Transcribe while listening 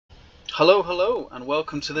Hello, and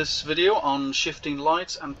welcome to this video on shifting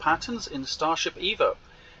lights and patterns in Starship EVO.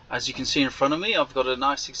 As you can see in front of me, I've got a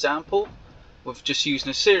nice example of just using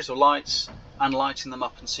a series of lights and lighting them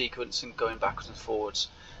up in sequence and going backwards and forwards.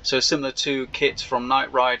 So similar to kits from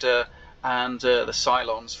Knight Rider and the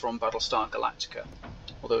Cylons from Battlestar Galactica.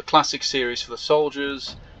 Although a classic series for the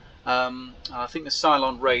soldiers, I think the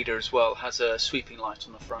Cylon Raider as well has a sweeping light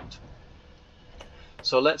on the front.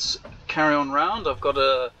 So let's carry on round. I've got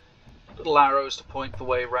a little arrows to point the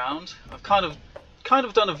way round. I've kind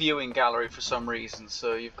of done a viewing gallery for some reason,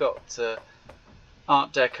 so you've got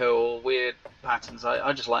Art Deco or weird patterns.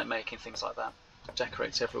 I just like making things like that. It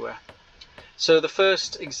decorates everywhere. So the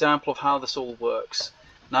first example of how this all works.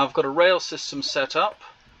 Now I've got a rail system set up,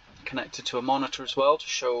 connected to a monitor as well to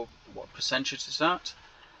show what percentage it's at,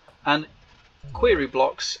 and query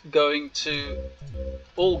blocks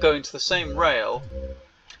all going to the same rail,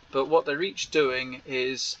 but what they're each doing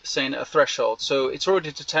is saying a threshold. So it's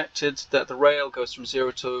already detected that the rail goes from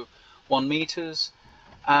 0 to 1 meters,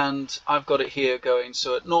 and I've got it here going,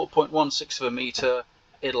 so at 0.16 of a meter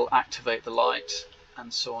it'll activate the light,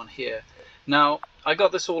 and so on here. Now I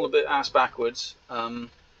got this all a bit ass backwards,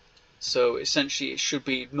 so essentially it should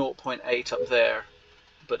be 0.8 up there,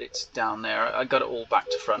 but it's down there. I got it all back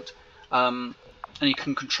to front. And you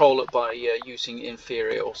can control it by using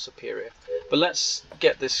inferior or superior. But let's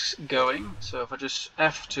get this going. So if I just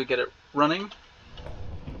F to get it running,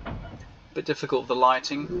 a bit difficult with the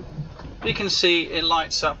lighting. You can see it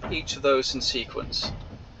lights up each of those in sequence.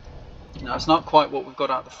 Now it's not quite what we've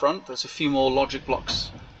got out the front. There's a few more logic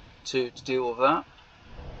blocks to deal with that.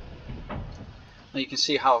 Now you can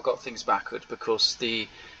see how I've got things backward because the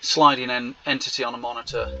sliding entity on a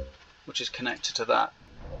monitor, which is connected to that,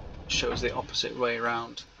 shows the opposite way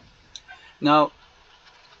around. Now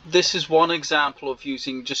this is one example of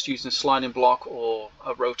just using a sliding block or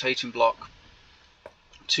a rotating block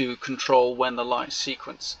to control when the light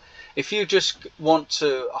sequence. If you just want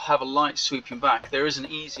to have a light sweeping back, there is an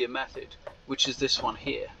easier method, which is this one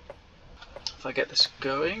here. If I get this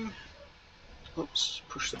going, oops,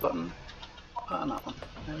 push the button, and that one,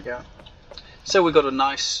 there we go. So we've got a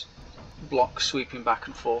nice block sweeping back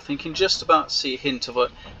and forth. You can just about see a hint of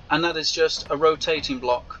it, and that is just a rotating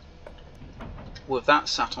block with that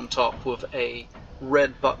sat on top with a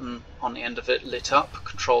red button on the end of it lit up,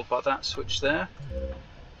 controlled by that switch there.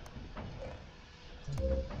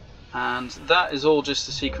 And that is all just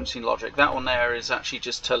the sequencing logic. That one there is actually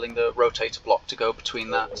just telling the rotator block to go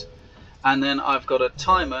between that. And then I've got a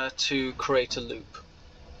timer to create a loop.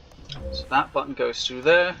 So that button goes through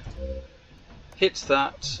there, hits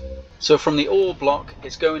that. So from the OR block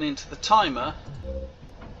it's going into the timer,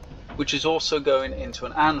 which is also going into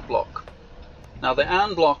an AND block. Now the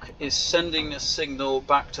AND block is sending a signal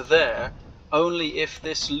back to there only if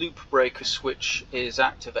this loop breaker switch is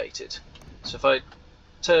activated. So if I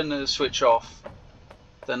turn the switch off,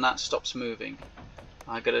 then that stops moving.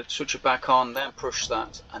 I got to switch it back on, then push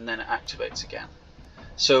that, and then it activates again.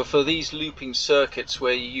 So for these looping circuits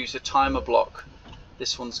where you use a timer block,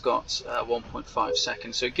 this one's got 1.5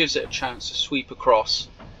 seconds, so it gives it a chance to sweep across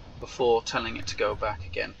before telling it to go back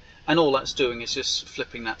again. And all that's doing is just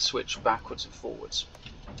flipping that switch backwards and forwards.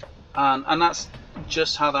 And that's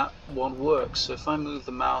just how that one works. So if I move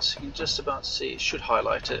the mouse, you can just about see, it should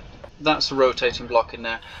highlight it. That's the rotating block in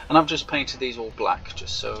there. And I've just painted these all black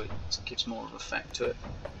just so it gives more of an effect to it.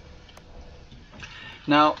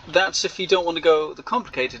 Now that's if you don't want to go the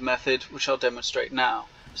complicated method, which I'll demonstrate now.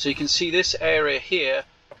 So you can see this area here,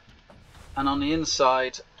 and on the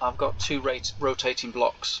inside I've got two rotating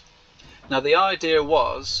blocks. Now the idea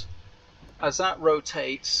was, as that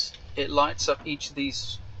rotates, it lights up each of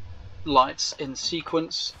these lights in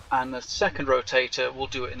sequence, and the second rotator will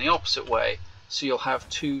do it in the opposite way, so you'll have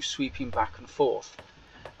two sweeping back and forth.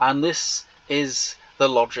 And this is the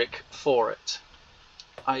logic for it.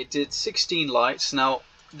 I did 16 lights. Now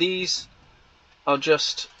these are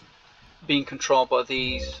just being controlled by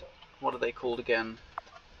these, what are they called again?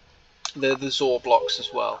 They're the XOR blocks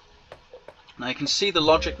as well. Now you can see the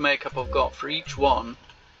logic makeup I've got for each one.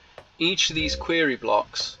 Each of these query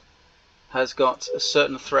blocks has got a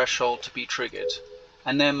certain threshold to be triggered,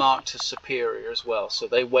 and they're marked as superior as well, so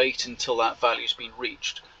they wait until that value's been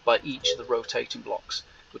reached by each of the rotating blocks,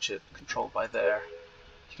 which are controlled by there.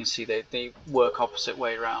 You can see they work opposite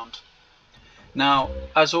way around. Now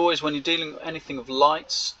as always, when you're dealing with anything of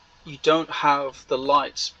lights, you don't have the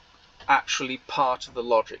lights actually part of the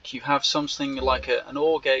logic. You have something like an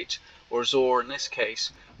OR gate or a XOR in this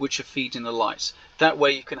case, which are feeding the lights. That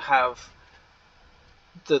way you can have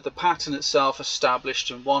the pattern itself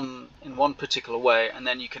established in one particular way, and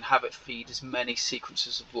then you can have it feed as many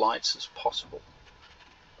sequences of lights as possible.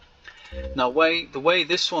 Now the way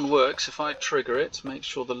this one works, if I trigger it, make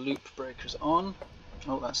sure the loop breaker's on.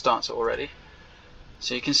 Oh, that starts it already.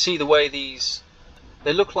 So you can see the way these,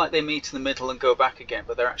 they look like they meet in the middle and go back again,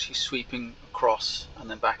 but they're actually sweeping across and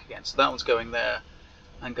then back again. So that one's going there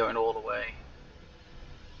and going all the way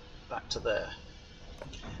back to there.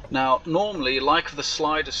 Now normally, like with the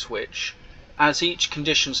slider switch, as each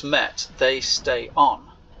condition's met, they stay on.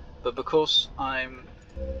 But because I'm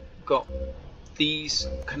got these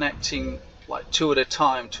connecting like two at a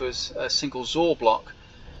time to a single XOR block,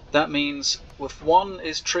 that means if one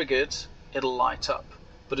is triggered, it'll light up.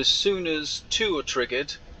 But as soon as two are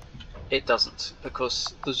triggered, it doesn't,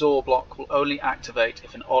 because the XOR block will only activate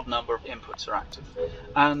if an odd number of inputs are active.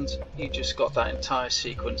 And you just got that entire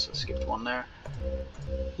sequence, I skipped one there,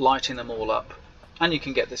 lighting them all up, and you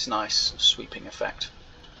can get this nice sweeping effect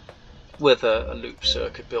with a loop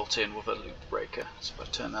circuit built in with a loop breaker. So if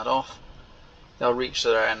I turn that off, they'll reach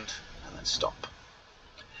their end and then stop.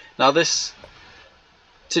 Now this,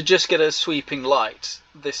 to just get a sweeping light,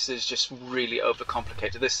 this is just really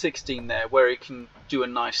overcomplicated. There's 16 there, where you can do a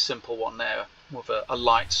nice simple one there with a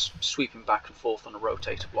light sweeping back and forth on a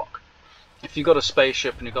rotator block. If you've got a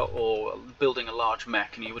spaceship and or building a large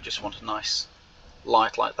mech and you would just want a nice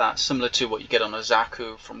light like that, similar to what you get on a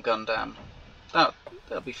Zaku from Gundam,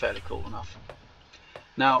 that'll be fairly cool enough.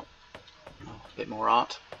 Now, a bit more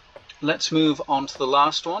art. Let's move on to the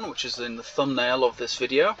last one, which is in the thumbnail of this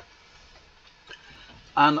video.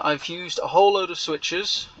 And I've used a whole load of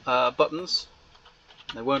switches, buttons.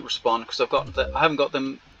 They won't respond because I haven't got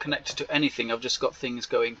them connected to anything. I've just got things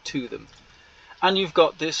going to them. And you've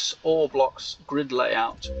got this all blocks grid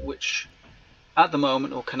layout, which at the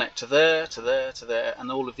moment will connect to there, to there, to there,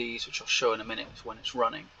 and all of these, which I'll show in a minute when it's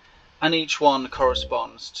running. And each one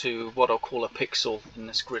corresponds to what I'll call a pixel in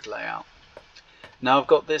this grid layout. Now I've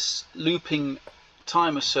got this looping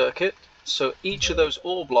timer circuit, so each of those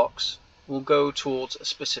OR blocks will go towards a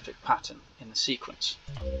specific pattern in the sequence.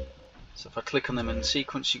 So if I click on them in the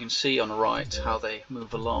sequence, you can see on the right how they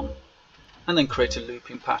move along, and then create a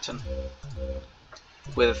looping pattern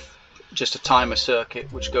with just a timer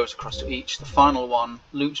circuit which goes across to each. The final one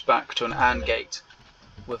loops back to an AND gate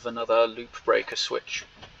with another loop breaker switch.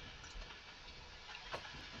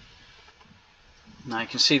 Now you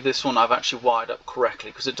can see this one I've actually wired up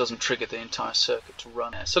correctly because it doesn't trigger the entire circuit to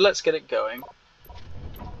run. So let's get it going.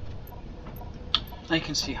 And you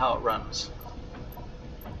can see how it runs.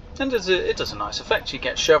 And it does a nice effect. You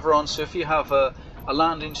get chevrons, so if you have a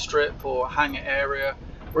landing strip or a hangar area,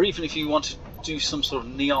 or even if you want to do some sort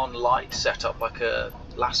of neon light setup like a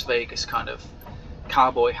Las Vegas kind of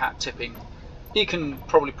cowboy hat tipping, you can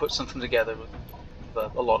probably put something together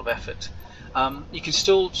with a lot of effort. You can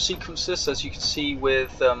still sequence this, as you can see,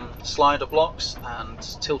 with slider blocks and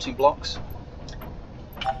tilting blocks.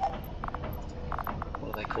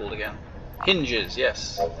 What are they called again? Hinges,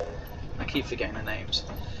 yes. I keep forgetting the names.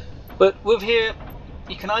 But with here,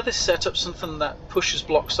 you can either set up something that pushes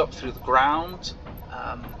blocks up through the ground.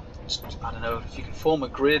 I don't know, if you can form a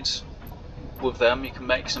grid with them, you can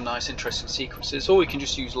make some nice interesting sequences, or you can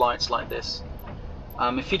just use lights like this.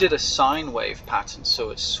 If you did a sine wave pattern, so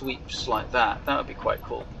it sweeps like that, that would be quite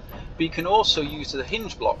cool. But you can also use the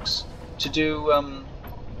hinge blocks to do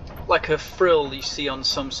like a frill you see on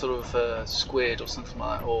some sort of squid or something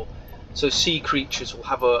like that, or so sea creatures will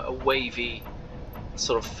have a wavy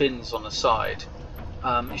sort of fins on the side.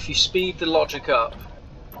 If you speed the logic up,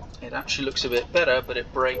 it actually looks a bit better, but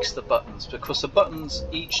it breaks the buttons, because the buttons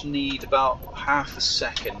each need about half a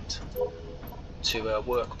second to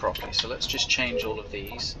work properly. So let's just change all of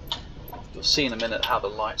these. You'll see in a minute how the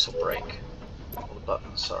lights will break. All the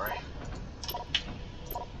buttons, sorry.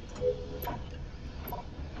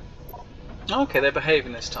 Okay, they're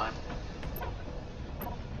behaving this time.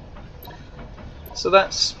 So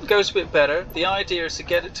that goes a bit better. The idea is to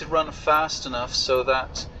get it to run fast enough so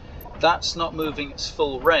that that's not moving its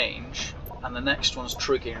full range and the next one's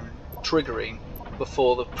triggering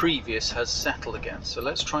before the previous has settled again. So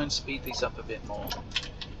let's try and speed these up a bit more.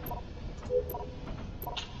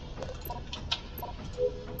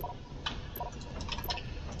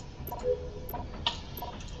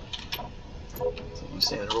 So you can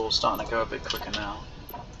see they're all starting to go a bit quicker now.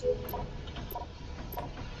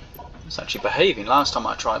 It's actually behaving. Last time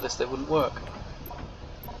I tried this, they wouldn't work.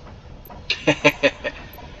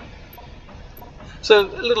 So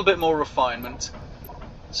a little bit more refinement.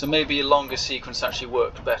 So maybe a longer sequence actually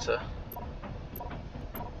worked better.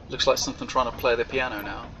 Looks like something trying to play the piano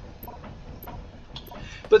now.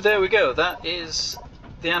 But there we go. That is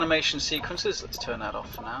the animation sequences, let's turn that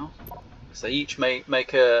off for now. So they each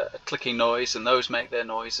make a clicking noise, and those make their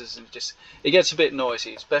noises, and it gets a bit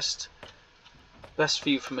noisy. It's best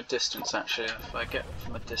view from a distance, actually. If I get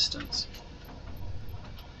from a distance,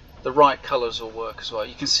 the right colours will work as well.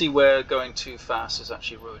 You can see where going too fast is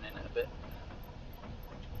actually ruining it a bit.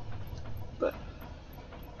 But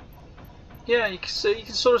yeah, you can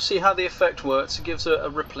sort of see how the effect works. It gives a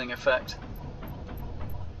rippling effect.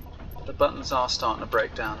 The buttons are starting to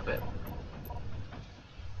break down a bit.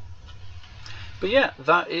 But yeah,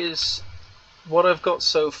 that is what I've got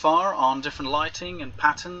so far on different lighting and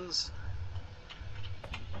patterns.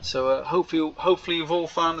 So hopefully you've all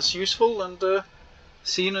found this useful, and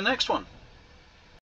see you in the next one.